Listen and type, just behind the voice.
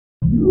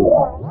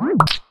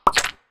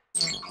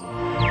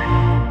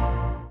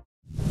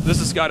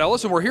This is Scott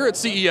Ellis, and we're here at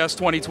CES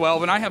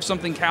 2012, and I have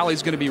something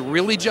Callie's going to be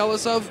really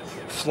jealous of: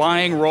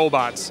 flying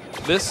robots.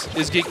 This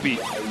is Geek Beat.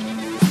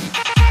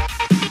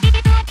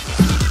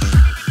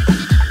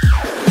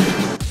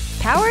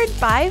 Powered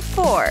by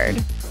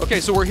Ford. Okay,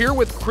 so we're here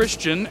with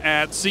Christian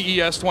at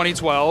CES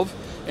 2012,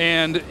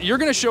 and you're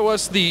going to show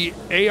us the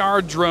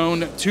AR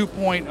Drone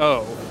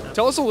 2.0.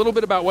 Tell us a little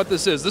bit about what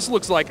this is. This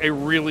looks like a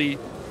really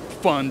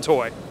fun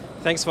toy.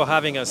 Thanks for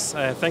having us.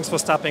 Thanks for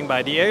stopping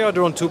by. The AR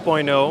Drone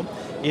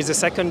 2.0 is the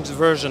second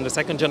version, the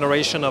second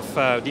generation of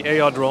the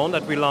AR drone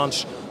that we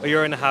launched a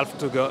year and a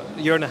half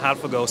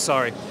ago.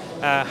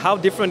 How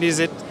different is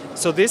it?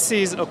 So this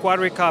is a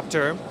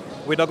quadricopter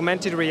with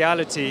augmented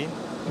reality,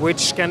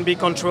 which can be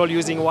controlled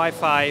using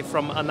Wi-Fi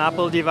from an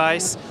Apple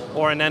device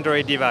or an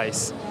Android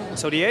device.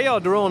 So the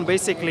AR drone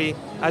basically,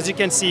 as you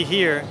can see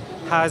here,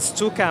 has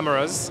two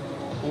cameras,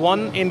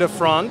 one in the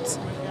front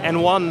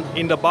and one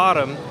in the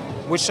bottom,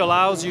 which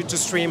allows you to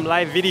stream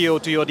live video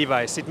to your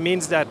device. It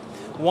means that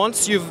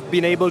once you've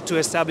been able to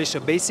establish a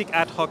basic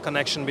ad hoc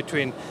connection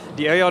between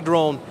the AR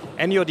drone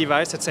and your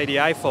device, let's say the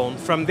iPhone,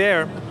 from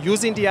there,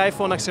 using the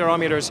iPhone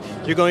accelerometers,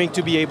 you're going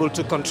to be able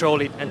to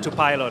control it and to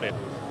pilot it.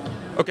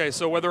 Okay,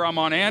 so whether I'm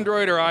on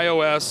Android or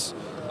iOS,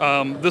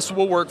 this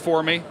will work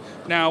for me.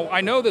 Now,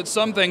 I know that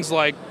some things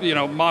like,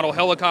 model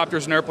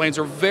helicopters and airplanes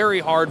are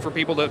very hard for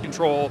people to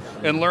control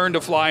and learn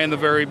to fly in the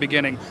very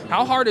beginning.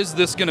 How hard is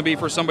this going to be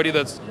for somebody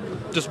that's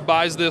just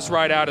buys this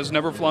right out, has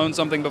never flown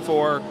something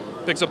before,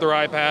 picks up their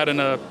iPad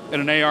and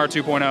an AR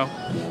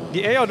 2.0?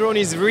 The AR drone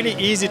is really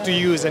easy to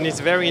use and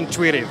it's very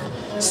intuitive.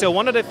 So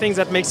one of the things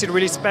that makes it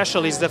really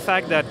special is the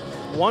fact that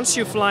once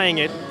you're flying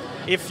it,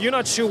 if you're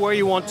not sure where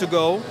you want to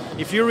go,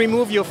 if you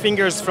remove your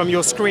fingers from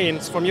your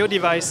screens, from your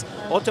device,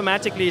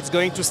 automatically it's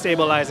going to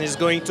stabilize and it's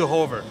going to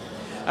hover.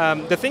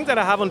 The thing that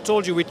I haven't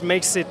told you, which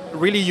makes it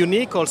really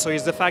unique also,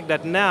 is the fact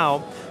that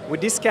now,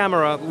 with this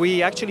camera,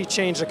 we actually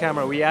changed the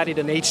camera. We added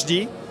an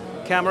HD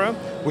camera,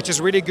 which is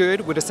really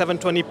good with a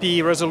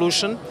 720p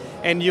resolution,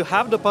 and you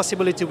have the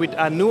possibility with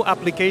a new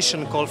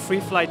application called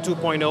FreeFlight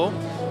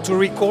 2.0 to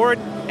record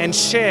and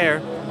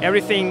share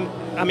everything,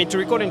 to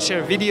record and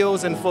share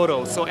videos and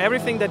photos, so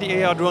everything that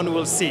the AR drone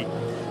will see.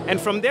 And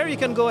from there you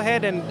can go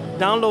ahead and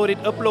download it,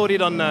 upload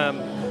it on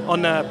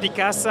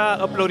Picasa,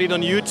 upload it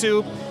on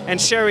YouTube, and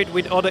share it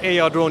with other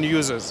AR drone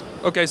users.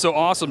 Okay, so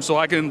awesome. So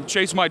I can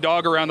chase my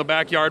dog around the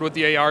backyard with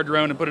the AR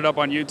drone and put it up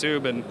on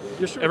YouTube, and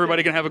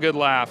everybody can have a good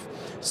laugh.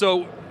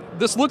 So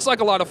this looks like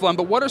a lot of fun,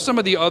 but what are some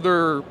of the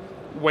other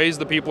ways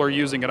that people are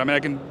using it? I mean, I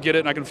can get it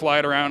and I can fly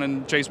it around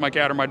and chase my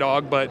cat or my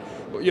dog, but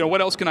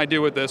what else can I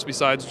do with this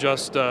besides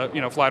just fly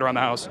it around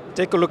the house?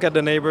 Take a look at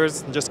the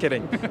neighbors. Just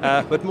kidding.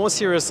 But more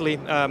seriously,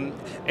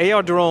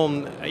 AR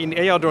drone.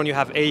 In AR drone, you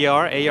have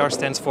AR. AR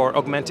stands for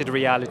augmented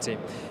reality.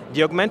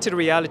 The augmented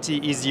reality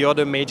is the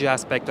other major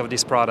aspect of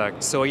this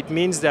product. So it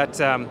means that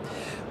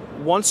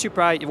once you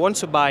buy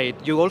it,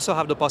 you also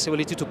have the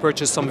possibility to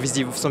purchase some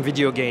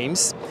video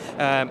games.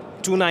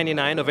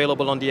 $2.99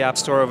 available on the App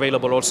Store,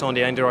 available also on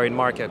the Android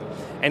market.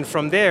 And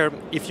from there,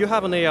 if you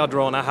have an AR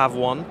drone, I have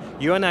one,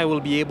 you and I will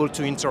be able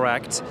to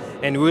interact,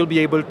 and we'll be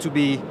able to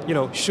be,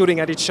 shooting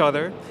at each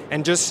other,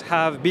 and just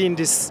be in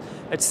this,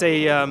 let's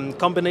say,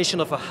 combination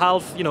of a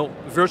half,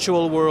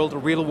 virtual world,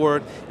 real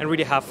world, and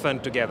really have fun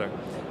together.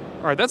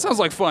 All right, that sounds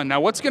like fun.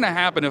 Now, what's going to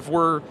happen if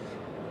we're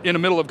in the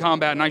middle of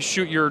combat and I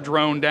shoot your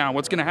drone down?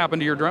 What's going to happen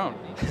to your drone?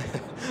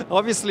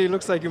 Obviously, it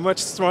looks like you're much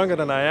stronger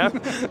than I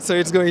am, so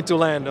it's going to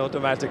land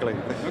automatically.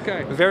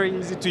 Okay. Very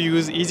easy to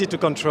use, easy to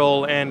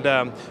control, and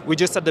we're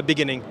just at the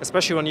beginning,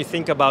 especially when you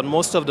think about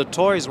most of the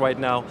toys right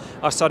now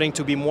are starting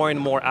to be more and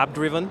more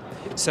app-driven.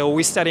 So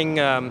we're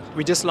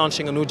just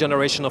launching a new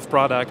generation of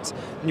product,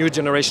 new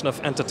generation of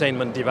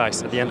entertainment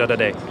device at the end of the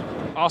day.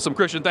 Awesome,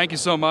 Christian, thank you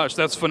so much.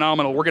 That's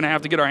phenomenal. We're going to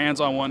have to get our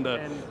hands on one to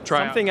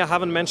try Something out. I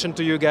haven't mentioned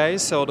to you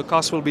guys, so the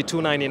cost will be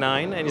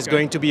 $2.99, and it's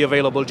going to be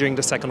available during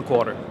the second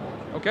quarter.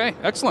 Okay,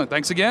 excellent.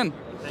 Thanks again.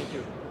 Thank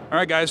you. All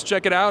right, guys,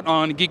 check it out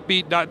on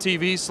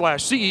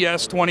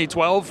geekbeat.tv/CES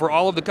 2012 for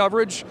all of the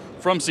coverage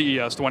from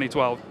CES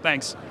 2012.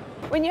 Thanks.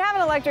 When you have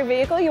an electric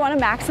vehicle, you want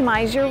to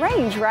maximize your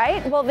range,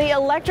 right? Well, the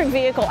electric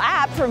vehicle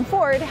app from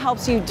Ford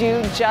helps you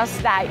do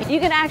just that. You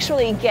can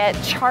actually get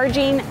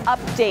charging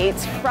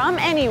updates from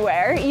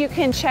anywhere. You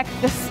can check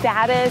the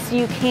status,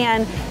 you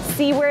can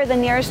see where the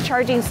nearest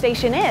charging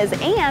station is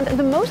and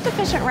the most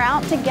efficient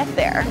route to get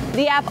there.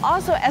 The app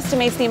also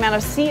estimates the amount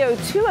of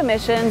CO2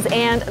 emissions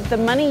and the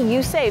money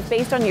you save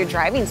based on your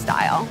driving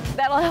style.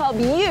 That'll help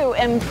you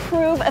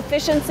improve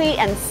efficiency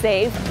and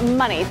save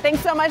money.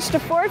 Thanks so much to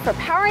Ford for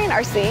powering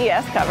our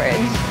CES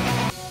coverage.